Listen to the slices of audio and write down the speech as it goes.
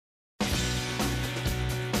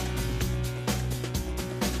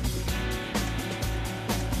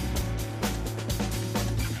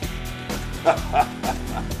And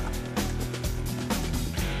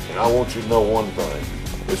I want you to know one thing.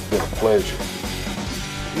 It's been a pleasure.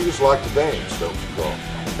 You just like to dance, don't you, Carl?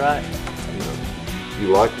 That's right. You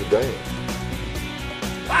like to dance.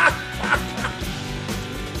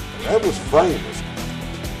 That was famous.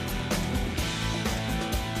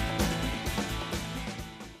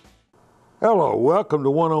 Hello, welcome to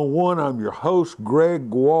One on One. I'm your host, Greg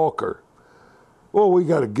Walker. Well, we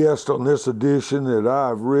got a guest on this edition that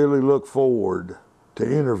I've really looked forward to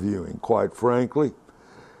interviewing, quite frankly.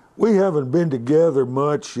 We haven't been together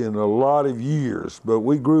much in a lot of years, but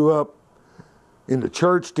we grew up in the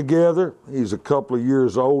church together. He's a couple of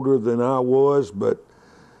years older than I was, but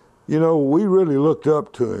you know, we really looked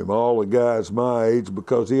up to him, all the guys my age,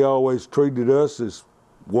 because he always treated us as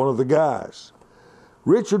one of the guys.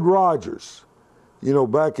 Richard Rogers, you know,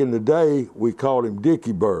 back in the day, we called him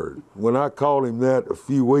Dickie Bird. When I called him that a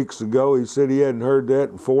few weeks ago, he said he hadn't heard that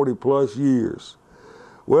in 40 plus years.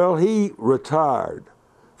 Well, he retired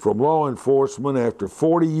from law enforcement after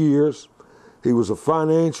 40 years. He was a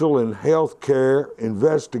financial and health care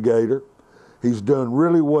investigator. He's done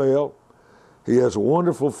really well. He has a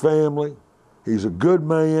wonderful family. He's a good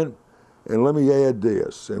man. And let me add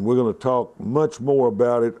this, and we're going to talk much more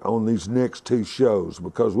about it on these next two shows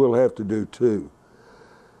because we'll have to do two.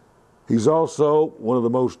 He's also one of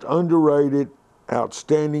the most underrated,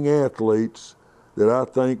 outstanding athletes that I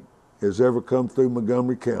think has ever come through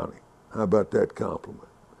Montgomery County. How about that compliment?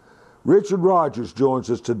 Richard Rogers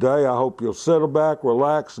joins us today. I hope you'll settle back,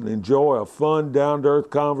 relax, and enjoy a fun,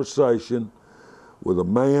 down-to-earth conversation with a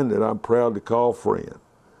man that I'm proud to call friend.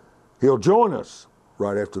 He'll join us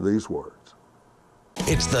right after these words.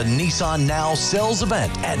 It's the Nissan Now sales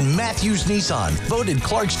event at Matthews Nissan, voted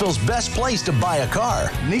Clarksville's best place to buy a car.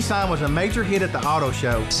 Nissan was a major hit at the auto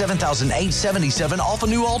show. $7,877 off a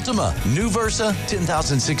new Altima. New Versa,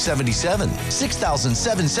 $10,677.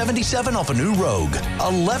 $6,777 off a new Rogue.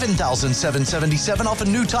 $11,777 off a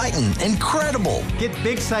new Titan. Incredible. Get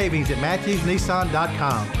big savings at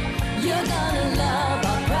MatthewsNissan.com. You're gonna love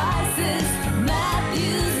our prices,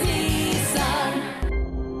 Matthews Nissan.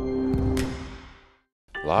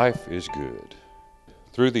 Life is good.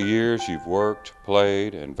 Through the years, you've worked,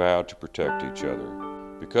 played, and vowed to protect each other.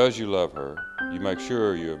 Because you love her, you make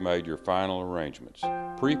sure you have made your final arrangements.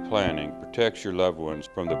 Pre-planning protects your loved ones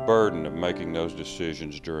from the burden of making those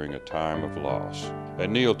decisions during a time of loss. At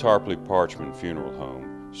Neil Tarpley Parchman Funeral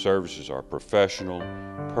Home, services are professional,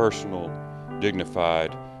 personal,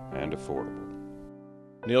 dignified, and affordable.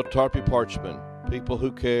 Neil Tarpley Parchman, people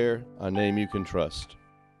who care, a name you can trust.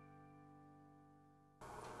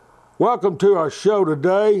 Welcome to our show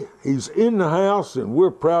today. He's in the house, and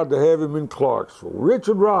we're proud to have him in Clarksville.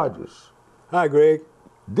 Richard Rogers. Hi, Greg.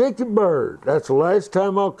 Dickie Bird. That's the last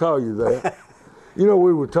time I'll call you that. You know,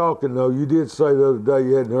 we were talking, though. You did say the other day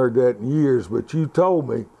you hadn't heard that in years, but you told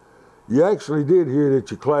me you actually did hear it at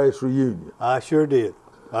your class reunion. I sure did.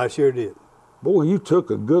 I sure did. Boy, you took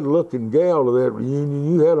a good-looking gal to that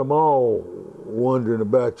reunion. You had them all wondering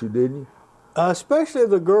about you, didn't you? Especially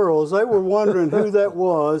the girls. They were wondering who that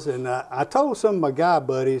was, and I told some of my guy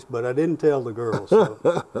buddies, but I didn't tell the girls. So,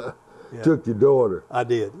 yeah. Took your daughter. I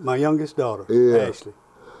did. My youngest daughter, yeah. Ashley.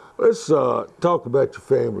 Let's talk about your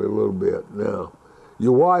family a little bit now.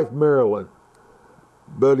 Your wife, Marilyn,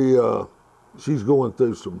 buddy, she's going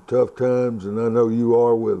through some tough times, and I know you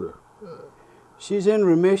are with her. She's in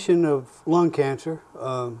remission of lung cancer.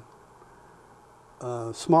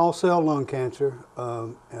 Small cell lung cancer,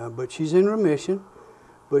 but she's in remission,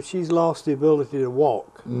 but she's lost the ability to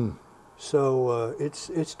walk. So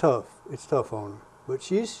it's tough. It's tough on her. But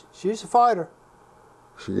she's a fighter.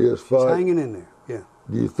 She is fighting. She's hanging in there, yeah.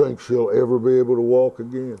 Do you think she'll ever be able to walk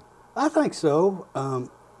again? I think so.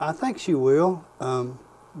 I think she will.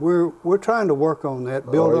 We're trying to work on that,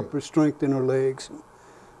 build up her strength in her legs.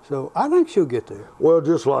 So I think she'll get there. Well,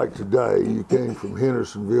 just like today, you came from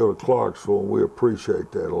Hendersonville to Clarksville, and we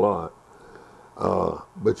appreciate that a lot.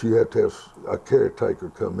 But you have to have a caretaker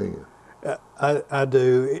come in. I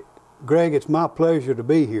do. Greg, it's my pleasure to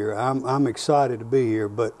be here. I'm excited to be here,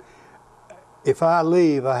 but if I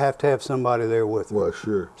leave, I have to have somebody there with me. Well,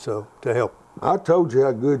 sure. So, to help. I told you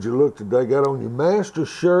how good you look today. Got on your Masters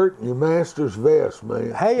shirt and your Masters vest,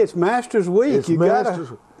 man. Hey, it's Masters week. It's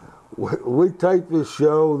Masters. We tape this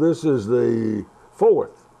show, this is the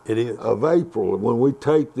 4th of April. When we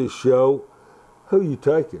tape this show, who you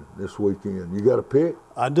taking this weekend? You got a pick?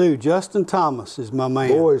 I do. Justin Thomas is my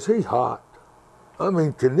man. Boy, is he hot. I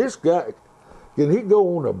mean, can this guy, can he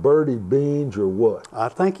go on a birdie binge or what? I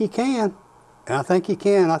think he can. I think he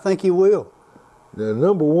can. I think he will. Now,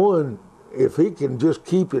 number one, if he can just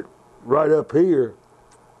keep it right up here,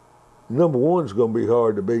 number one's going to be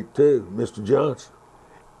hard to beat too, Mr. Johnson.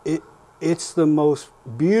 It's the most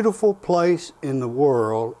beautiful place in the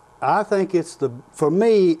world. I think for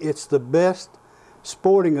me, it's the best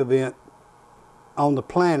sporting event on the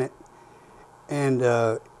planet. And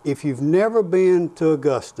if you've never been to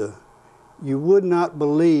Augusta, you would not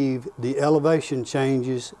believe the elevation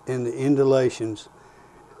changes and the undulations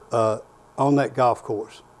on that golf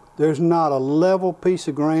course. There's not a level piece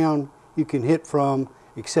of ground you can hit from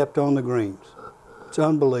except on the greens. It's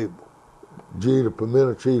unbelievable. Did you eat a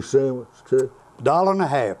pimento cheese sandwich too?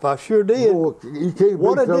 $1.50. I sure did. Boy, you can't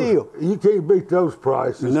What beat a deal. You can't beat those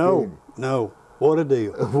prices. No. What a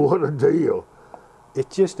deal. What a deal.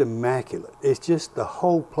 It's just immaculate. It's just the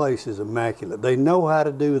whole place is immaculate. They know how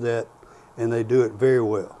to do that, and they do it very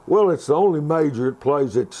well. Well, it's the only major that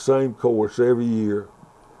plays at the same course every year.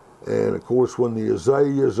 And, of course, when the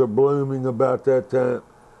azaleas are blooming about that time,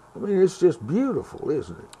 I mean, it's just beautiful,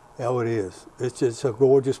 isn't it? Oh, it is. It's just a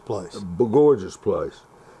gorgeous place. A gorgeous place.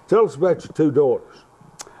 Tell us about your two daughters.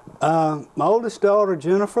 My oldest daughter,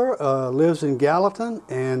 Jennifer, lives in Gallatin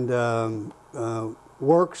and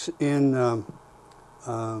works in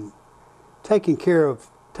taking care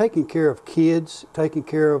of kids, taking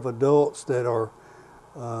care of adults that are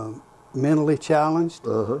mentally challenged.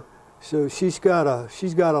 So she's got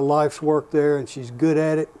a life's work there, and she's good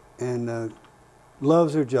at it, and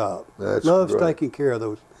loves her job. Loves great. taking care of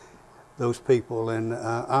those people, and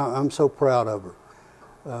I'm so proud of her.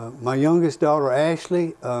 My youngest daughter,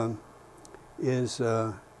 Ashley,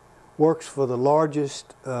 works for the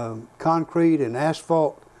largest concrete and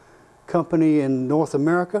asphalt company in North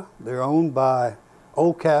America. They're owned by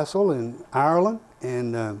Oldcastle in Ireland,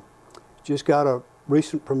 and just got a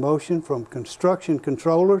recent promotion from construction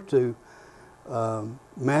controller to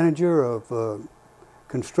manager of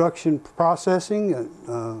construction processing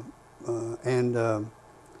and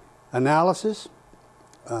analysis,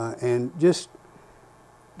 and just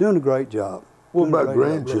doing a great job. What about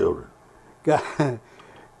grandchildren?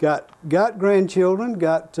 Got grandchildren.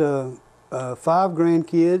 Got 5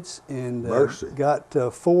 grandkids, and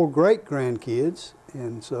got 4 great grandkids,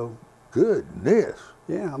 and so. Goodness.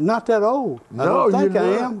 Yeah, I'm not that old. No, I don't think you're I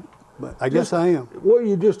not. am, but I guess I am. Well,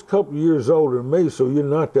 you're just a couple years older than me, so you're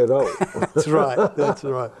not that old. That's right. That's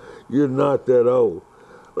right. You're not that old.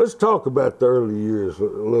 Let's talk about the early years a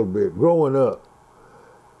little bit. Growing up,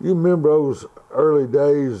 you remember those early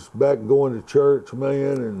days back going to church,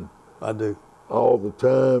 man, and I do. all the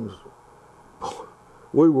times.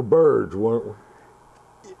 We were birds, weren't we?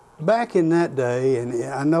 Back in that day, and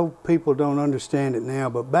I know people don't understand it now,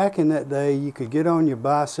 but back in that day, you could get on your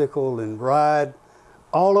bicycle and ride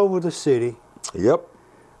all over the city. Yep.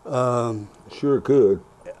 Sure could.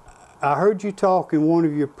 I heard you talk in one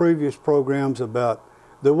of your previous programs about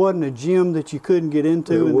there wasn't a gym that you couldn't get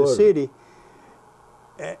into in the city.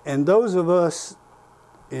 And those of us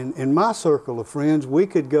in my circle of friends, we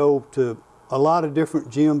could go to a lot of different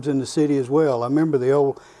gyms in the city as well. I remember the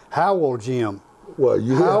old Howell gym. Well,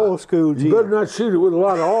 Howell School gym. You better not shoot it with a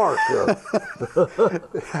lot of arc.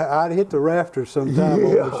 I'd hit the rafters sometime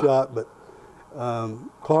on the shot, but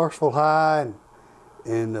Clarksville High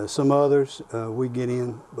and some others we get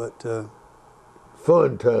in, but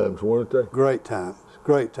Fun times, weren't they? great times,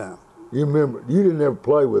 great times. You remember, you didn't ever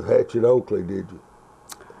play with Hatchet Oakley, did you?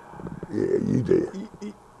 Yeah, you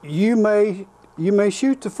did. You may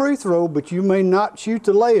shoot the free throw, but you may not shoot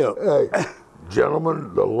the layup. Hey,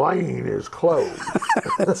 gentlemen, the lane is closed.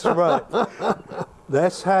 That's right.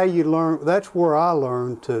 That's how you learn. That's where I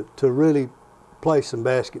learned to really play some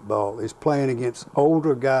basketball, is playing against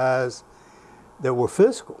older guys that were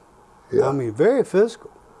physical. Yeah. I mean, very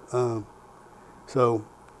physical. So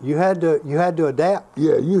you had to adapt.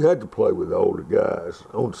 Yeah, you had to play with the older guys.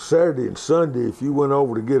 On Saturday and Sunday, if you went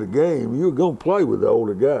over to get a game, you were going to play with the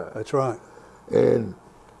older guys. That's right. And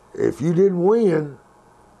if you didn't win,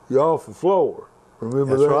 you're off the floor.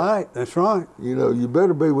 Remember that? That's right. That's right. You know, you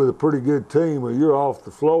better be with a pretty good team or you're off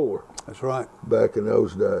the floor That's right. back in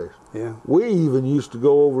those days. Yeah. We even used to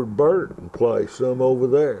go over to Burt and play some over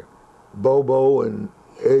there. Bobo and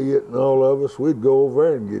Elliott and all of us, we'd go over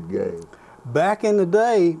there and get games. Back in the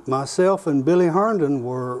day, myself and Billy Herndon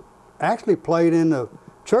were actually played in the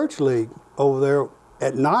church league over there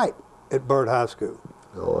at night at Burt High School.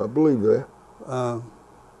 Oh, I believe that.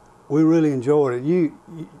 We really enjoyed it. You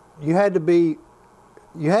had to be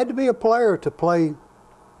a player to play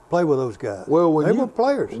with those guys. Well, they were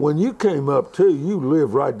players. When you came up too, you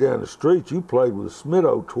lived right down the street. You played with the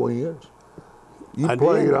Smitho twins. You I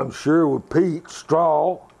played, did. I'm sure, with Pete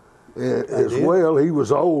Straw as did. well. He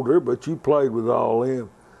was older, but you played with all them.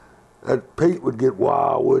 That Pete would get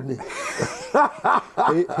wild, wouldn't he?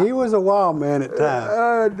 He was a wild man at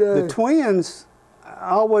times. The Twins,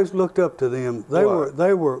 I always looked up to them. They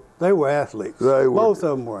were athletes. Both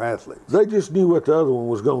of them were athletes. They just knew what the other one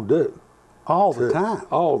was going to do. All the time.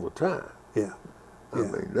 All the time. Yeah. I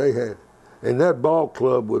mean, they had, and that ball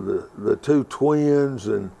club with the two twins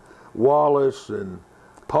and Wallace and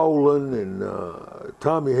Poland and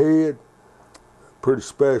Tommy Head, pretty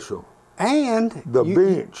special. And the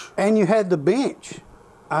bench. And you had the bench.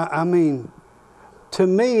 I mean, to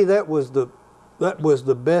me, that was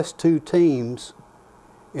the best two teams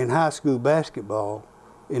in high school basketball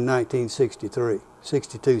in 1963,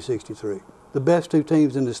 62, 63. The best two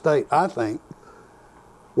teams in the state, I think.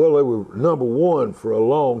 Well, they were number one for a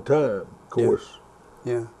long time, of course.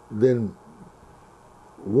 Yeah. Then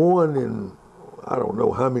won in, I don't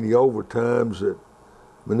know how many overtimes at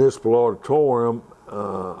Municipal Auditorium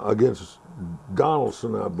against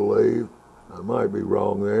Donaldson, I believe. I might be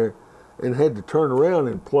wrong there. And had to turn around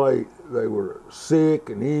and play. They were sick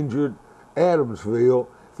and injured. Adamsville.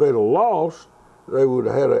 If they'd have lost, they would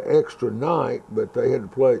have had an extra night, but they had to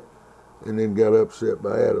play and then got upset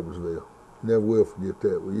by Adamsville. Never will forget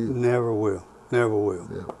that, will you? Never will. Never will.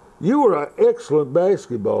 Yeah. You were an excellent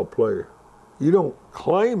basketball player. You don't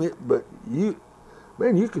claim it, but you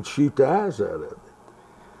could shoot the eyes out of it.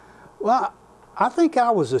 Well, I think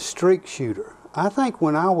I was a streak shooter. I think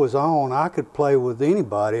when I was on, I could play with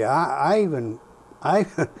anybody. I even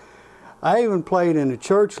played in the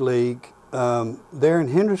church league there in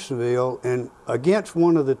Hendersonville and against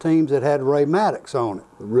one of the teams that had Ray Maddox on it.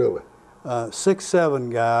 Really?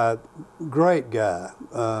 6'7" guy, great guy.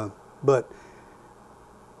 But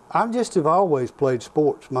I just have always played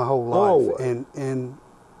sports my whole life. Always. And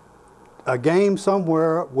a game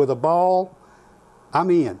somewhere with a ball, I'm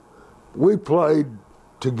in. We played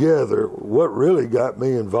together. What really got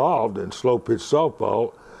me involved in slow pitch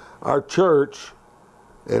softball, our church,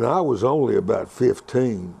 and I was only about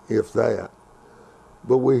 15, if that,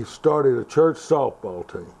 but we started a church softball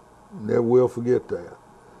team. Never will forget that.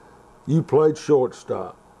 You played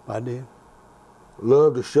shortstop. I did.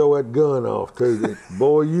 Loved to show that gun off, too.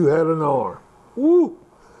 Boy, you had an arm. Woo!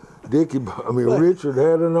 Richard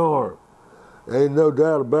had an arm. Ain't no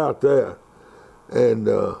doubt about that. And,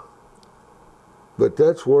 but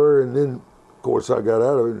that's where, and then, of course, I got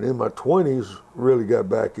out of it, and in my 20s, really got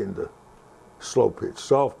back into slow pitch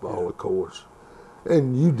softball, of course.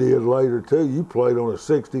 And you did later, too. You played on a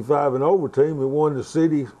 65 and over team and won the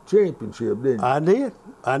city championship, didn't you?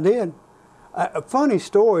 I did. A funny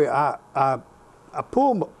story, I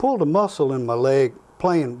pulled a muscle in my leg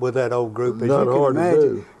playing with that old group, as Not you can hard to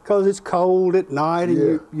imagine. do. Because it's cold at night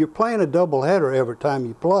and you're playing a doubleheader every time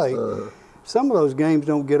you play. Some of those games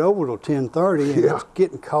don't get over till 10:30 and it's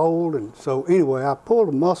getting cold. And so anyway, I pulled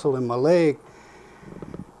a muscle in my leg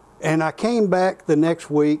and I came back the next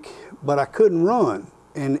week, but I couldn't run.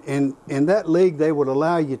 And in that league, they would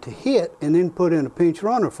allow you to hit and then put in a pinch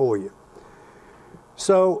runner for you.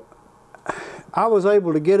 So I was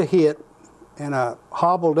able to get a hit, and I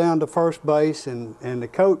hobbled down to first base, and the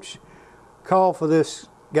coach called for this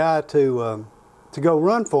guy to go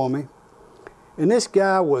run for me. And this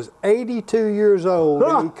guy was 82 years old,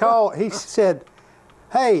 and he said,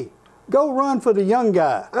 "Hey, go run for the young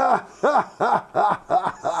guy."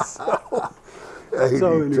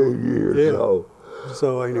 82 years old.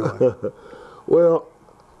 So anyway. Well,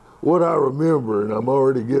 what I remember, and I'm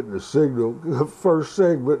already getting the signal, the first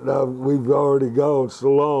segment, now we've already gone so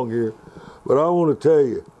long here, but I want to tell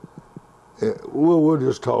you, we'll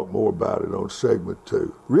just talk more about it on segment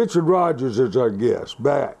 2. Richard Rogers is our guest,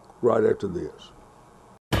 back right after this.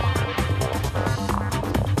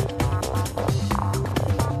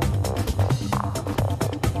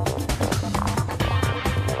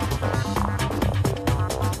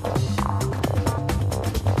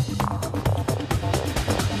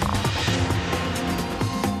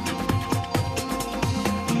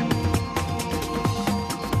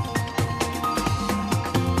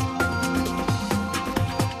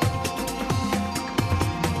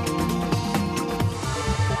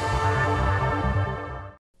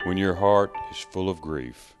 When your heart is full of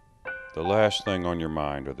grief, the last thing on your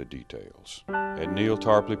mind are the details. At Neil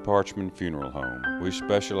Tarpley Parchman Funeral Home, we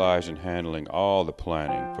specialize in handling all the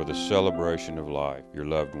planning for the celebration of life your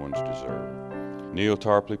loved ones deserve. Neil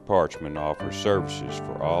Tarpley Parchman offers services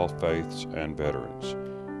for all faiths and veterans.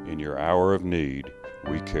 In your hour of need,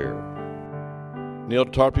 we care. Neil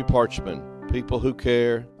Tarpley Parchman, people who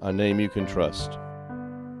care, a name you can trust.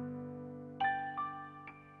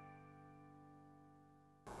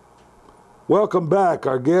 Welcome back.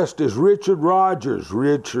 Our guest is Richard Rogers.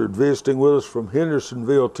 Richard visiting with us from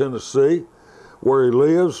Hendersonville, Tennessee, where he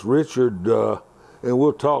lives. Richard and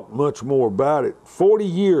we'll talk much more about it. 40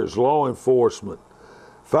 years law enforcement,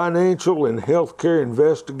 financial and healthcare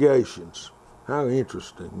investigations. How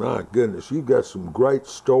interesting. My goodness, you've got some great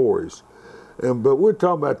stories. But we're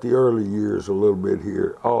talking about the early years a little bit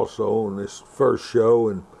here also on this first show.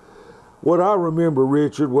 And what I remember,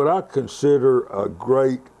 Richard, what I consider a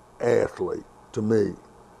great athlete to me,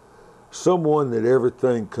 someone that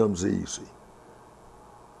everything comes easy.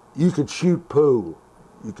 You could shoot pool,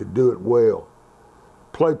 you could do it well.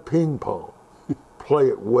 Play ping pong, play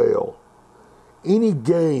it well. Any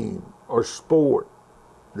game or sport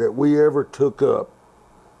that we ever took up,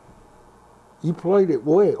 you played it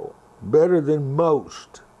well, better than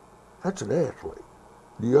most. That's an athlete.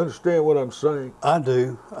 Do you understand what I'm saying? I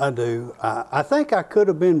do. I think I could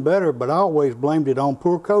have been better, but I always blamed it on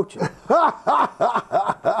poor coaching.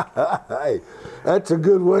 Hey, that's a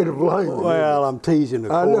good way to blame it. Well, I'm teasing,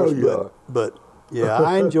 of I course. know you are. But yeah,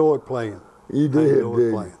 I enjoyed playing. You did, I enjoyed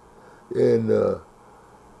did. playing. And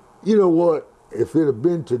you know what? If it had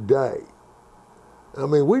been today, I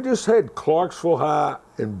mean, we just had Clarksville High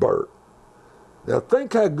and Burt. Now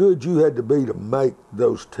think how good you had to be to make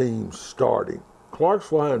those teams starting.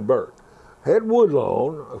 Clarksville High and Burt. Had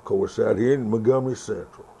Woodlawn, of course, out here in Montgomery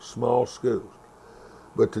Central, small schools.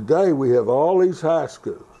 But today we have all these high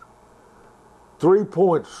schools. 3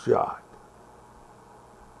 points shot.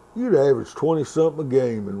 You'd average 20-something a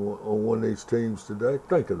game on one of these teams today.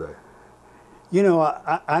 Think of that. You know,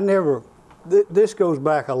 I never, this goes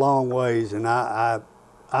back a long ways, and I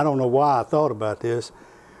don't know why I thought about this,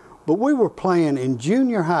 but we were playing in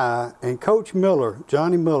junior high, and Coach Miller,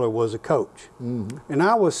 Johnny Miller, was a coach, and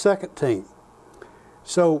I was second team.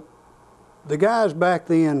 So the guys back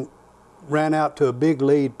then ran out to a big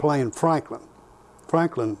lead playing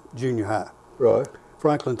Franklin Junior High. Right.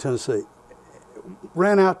 Franklin, Tennessee.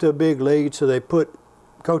 Ran out to a big lead, so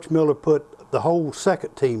Coach Miller put the whole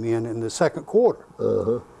second team in the second quarter.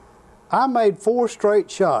 I made 4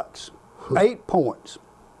 straight shots, 8 points.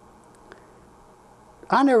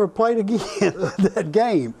 I never played again that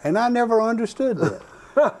game, and I never understood that.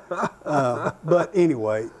 But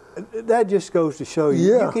anyway, that just goes to show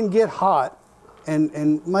you, you can get hot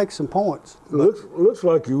and make some points. Looks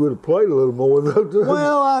like you would have played a little more, though.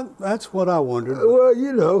 Well, that's what I wondered. Well,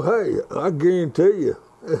 you know, hey, I guarantee you.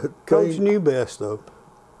 Coach knew best, though.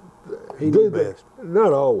 He knew best.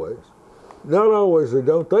 Not always. Not always they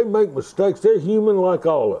don't. They make mistakes. They're human like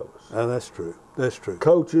all of us. Oh, that's true. That's true.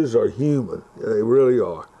 Coaches are human. They really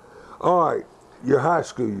are. All right, your high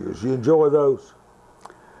school years, you enjoy those?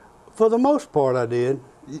 For the most part, I did.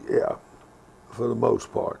 Yeah, for the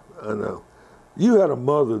most part, I know. You had a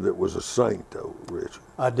mother that was a saint, though, Richard.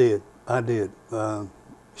 I did.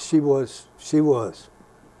 She was.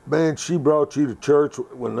 Man, she brought you to church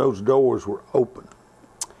when those doors were open.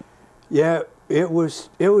 Yeah, it was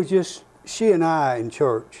just she and I in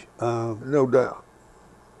church. No doubt.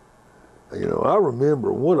 You know, I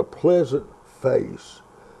remember what a pleasant face,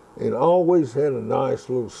 and always had a nice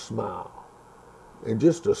little smile, and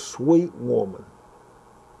just a sweet woman.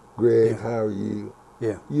 Greg, how are you?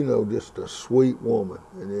 Yeah. You know, just a sweet woman,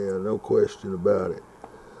 and yeah, no question about it.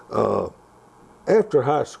 After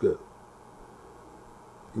high school,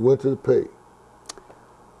 you went to the P.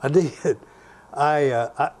 I did.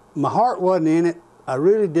 My heart wasn't in it. I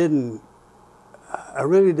really didn't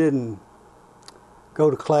go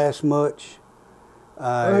to class much.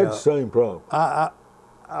 I had the same problem. I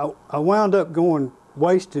wound up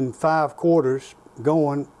wasting 5 quarters,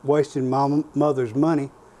 wasting my mother's money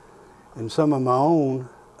and some of my own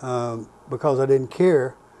because I didn't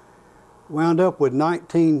care. Wound up with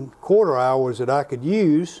 19 quarter hours that I could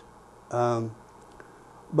use. But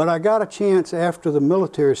I got a chance after the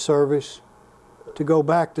military service to go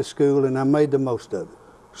back to school, and I made the most of it.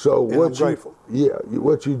 So and I'm grateful.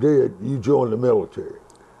 What you did, you joined the military.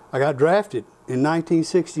 I got drafted in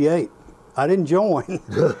 1968. I didn't join.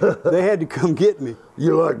 They had to come get me.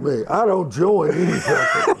 You're like me. I don't join anything.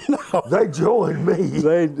 No. They joined me.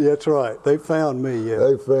 That's right. They found me, yeah.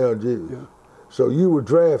 They found you. Yeah. So you were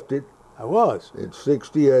drafted. I was. In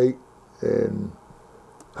 68, and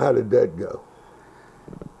how did that go?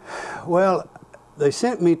 Well, they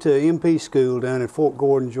sent me to MP school down in Fort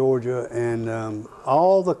Gordon, Georgia, and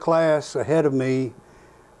all the class ahead of me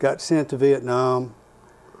got sent to Vietnam.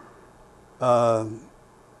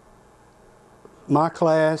 My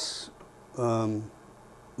class,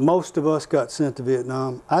 most of us got sent to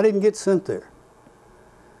Vietnam. I didn't get sent there.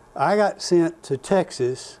 I got sent to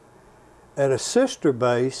Texas at a sister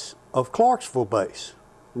base of Clarksville Base.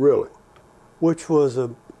 Really? Which was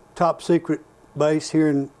a top secret base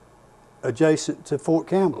here adjacent to Fort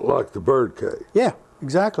Campbell. Like the bird cage. Yeah,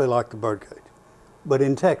 exactly like the bird cage. but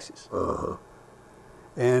in Texas.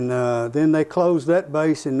 And then they closed that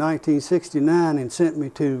base in 1969 and sent me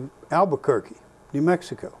to Albuquerque, New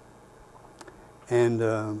Mexico. And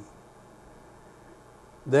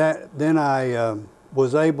then I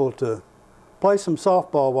was able to play some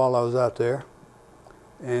softball while I was out there,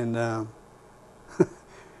 and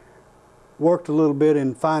worked a little bit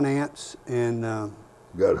in finance, and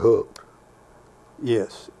Got hooked.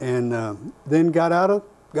 yes, and then got out of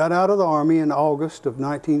the Army in August of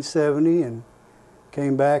 1970, and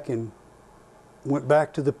came back and went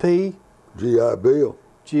back to the P. GI Bill.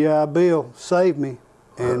 GI Bill saved me,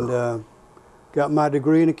 and got my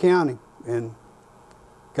degree in accounting, and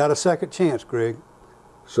got a second chance, Greg.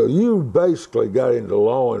 So you basically got into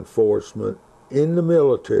law enforcement in the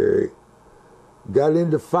military, got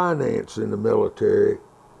into finance in the military,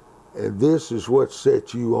 and this is what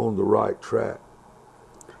set you on the right track.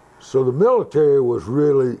 So the military was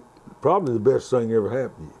really probably the best thing ever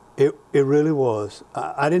happened to you. It really was.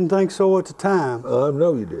 I didn't think so at the time, I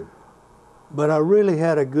know you did. but I really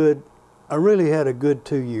had a good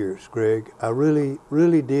 2 years, Greg. I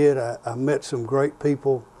really did. I met some great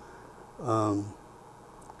people.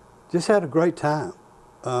 Just had a great time.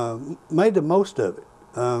 Made the most of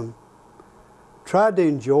it. Tried to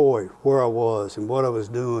enjoy where I was and what I was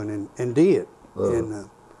doing, and did. And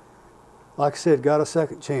like I said, got a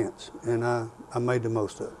second chance, and I made the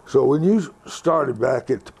most of it. So when you started back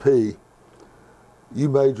at the P, you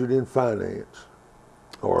majored in finance,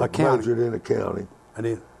 or Accounting. majored in accounting, I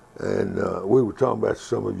did. and we were talking about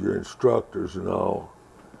some of your instructors and all.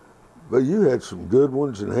 But you had some good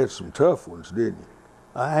ones and had some tough ones, didn't you?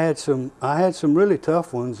 I had some really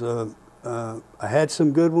tough ones. I had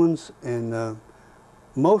some good ones, and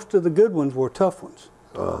most of the good ones were tough ones.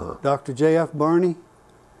 Dr. J.F. Burney,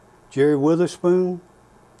 Jerry Witherspoon,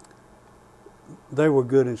 they were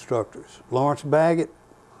good instructors. Lawrence Baggett,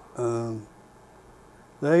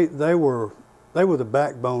 they were the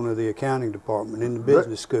backbone of the accounting department in the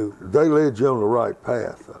business school. They led you on the right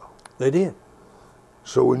path, though. They did.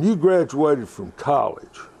 So when you graduated from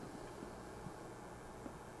college,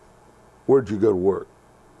 where'd you go to work?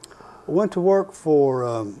 I went to work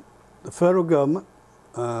for the federal government.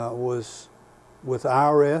 Was with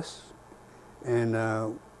IRS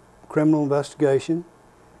and criminal investigation,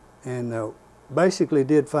 and basically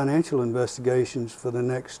did financial investigations for the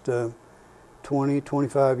next 20,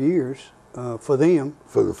 25 years for them.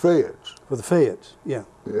 For the feds. For the feds, yeah.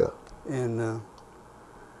 Yeah. And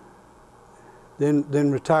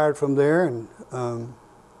then retired from there, and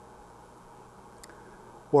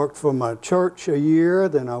worked for my church a year.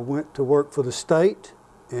 Then I went to work for the state,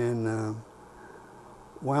 and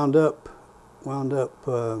wound up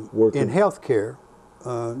in healthcare,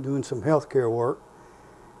 doing some healthcare work.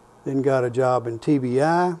 Then got a job in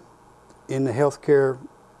TBI in the healthcare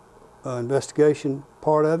investigation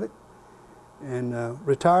part of it, and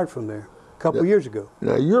retired from there a couple years ago.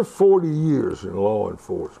 Now you're 40 years in law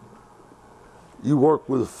enforcement. You worked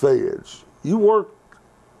with the feds. You worked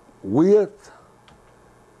with,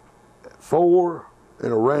 for,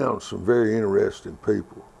 and around some very interesting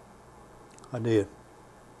people. I did.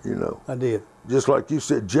 You know, I did. just like you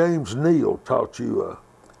said, James Neal taught you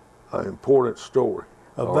an important story.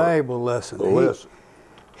 A valuable lesson. A lesson.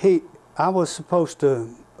 I was supposed to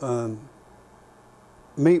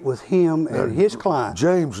meet with him and his client.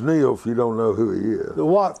 James Neal, if you don't know who he is.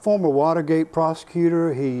 The former Watergate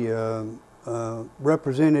prosecutor. He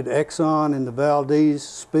represented Exxon in the Valdez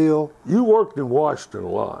spill. You worked in Washington a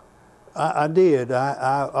lot. I did.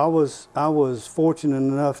 I was fortunate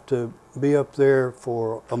enough to be up there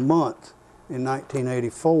for a month in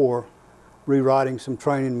 1984, rewriting some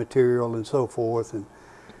training material and so forth. And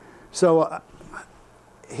so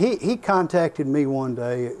he contacted me one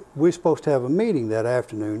day. We were supposed to have a meeting that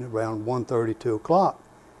afternoon around 1:30, 2 o'clock.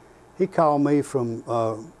 He called me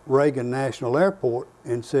from Reagan National Airport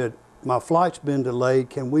and said, "My flight's been delayed.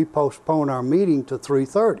 Can we postpone our meeting to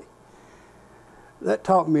 3:30? That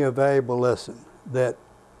taught me a valuable lesson, that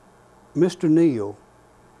Mr. Neal,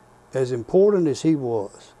 as important as he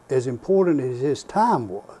was, as important as his time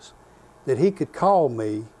was, that he could call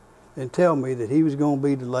me and tell me that he was going to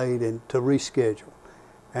be delayed and to reschedule.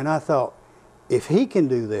 And I thought, if he can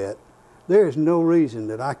do that, there is no reason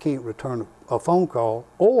that I can't return a phone call,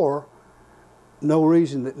 or no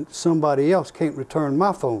reason that somebody else can't return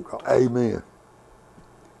my phone call." Amen.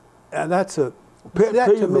 And that's a Pet that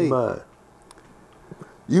peeve to of me, mine.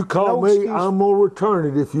 You call No me, excuse. I'm going to return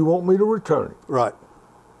it if you want me to return it. right?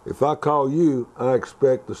 If I call you, I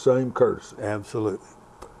expect the same courtesy. Absolutely,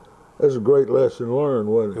 That's a great lesson learned,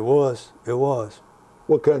 wasn't it it? was. It was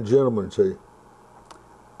What kind of gentleman is he?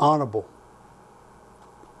 honorable.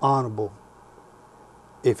 honorable.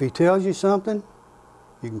 If he tells you something,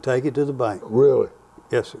 you can take it to the bank. Really?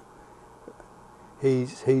 Yes, sir.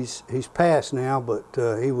 He's passed now, but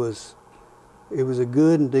he was a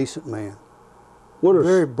good and decent man. What are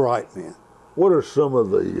Very bright man. What are some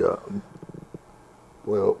of the,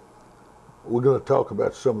 well, we're going to talk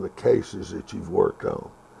about some of the cases that you've worked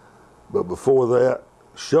on. But before that,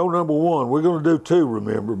 show number 1, we're going to do 2,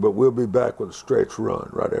 remember, but we'll be back with a stretch run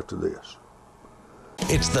right after this.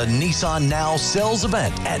 It's the Nissan Now sales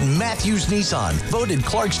event at Matthews Nissan, voted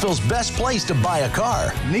Clarksville's best place to buy a car.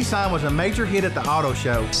 Nissan was a major hit at the auto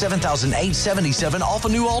show. $7,877 off a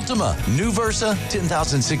new Altima, new Versa,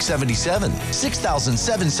 $10,677,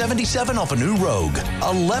 $6,777 off a new Rogue,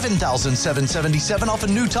 $11,777 off a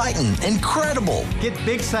new Titan. Incredible! Get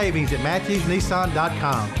big savings at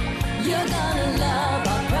MatthewsNissan.com. You're gonna love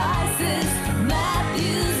our prices.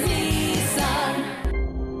 Matthews Nissan.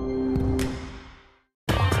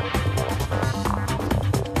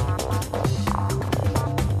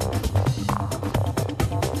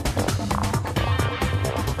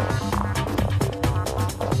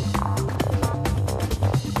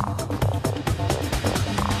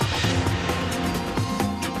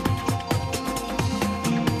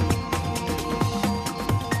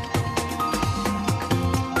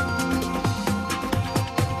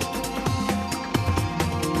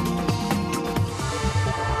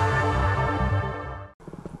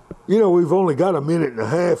 You know, we've only got a minute and a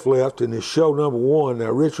half left in this show number 1.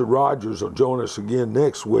 Now, Richard Rogers will join us again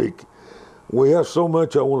next week. We have so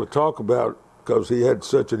much I want to talk about because he had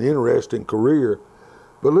such an interesting career.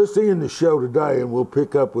 But let's end the show today, and we'll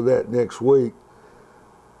pick up with that next week.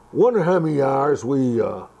 Wonder how many hours we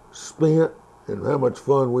spent and how much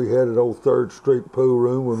fun we had at old 3rd Street pool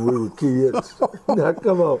room when we were kids. Now,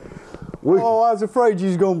 come on. I was afraid you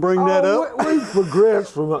was going to bring that up. We've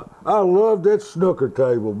progressed from, I love that snooker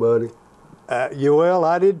table, buddy. Well,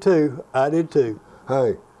 I did too.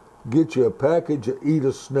 Hey, get you a package of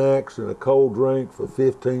Eater snacks and a cold drink for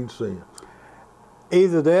 15 cents.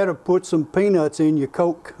 Either that or put some peanuts in your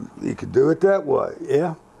Coke. You could do it that way.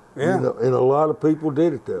 Yeah. You know, and a lot of people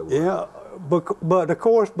did it that way. Yeah. But of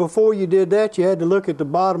course, before you did that, you had to look at the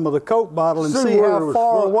bottom of the Coke bottle and see how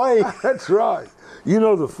far away. That's right. You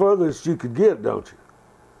know the furthest you could get, don't you?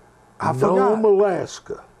 I forgot. Nome,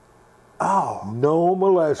 Alaska. Oh. Nome,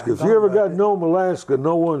 Alaska. If you ever got Nome, Alaska,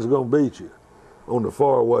 no one's going to beat you on the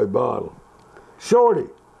faraway bottle. Shorty,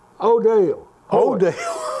 Odell. Odell.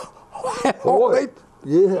 Hoyt.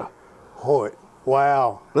 Yeah. Hoyt.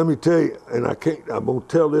 Wow. Let me tell you, and I'm going to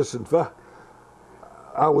tell this in fact.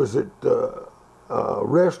 I was at a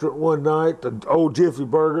restaurant one night, the old Jiffy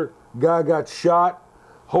Burger. Guy got shot.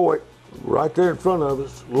 Hoyt, right there in front of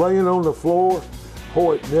us, laying on the floor.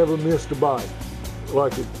 Hoyt never missed a bite.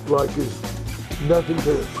 Like it's nothing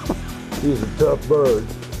to it. He's a tough bird.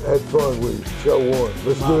 Had fun with you. Show 1.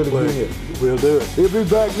 Let's do it again. We'll do it. He'll be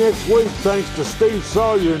back next week. Thanks to Steve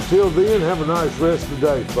Sawyer. Until then, have a nice rest of the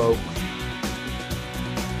day, folks.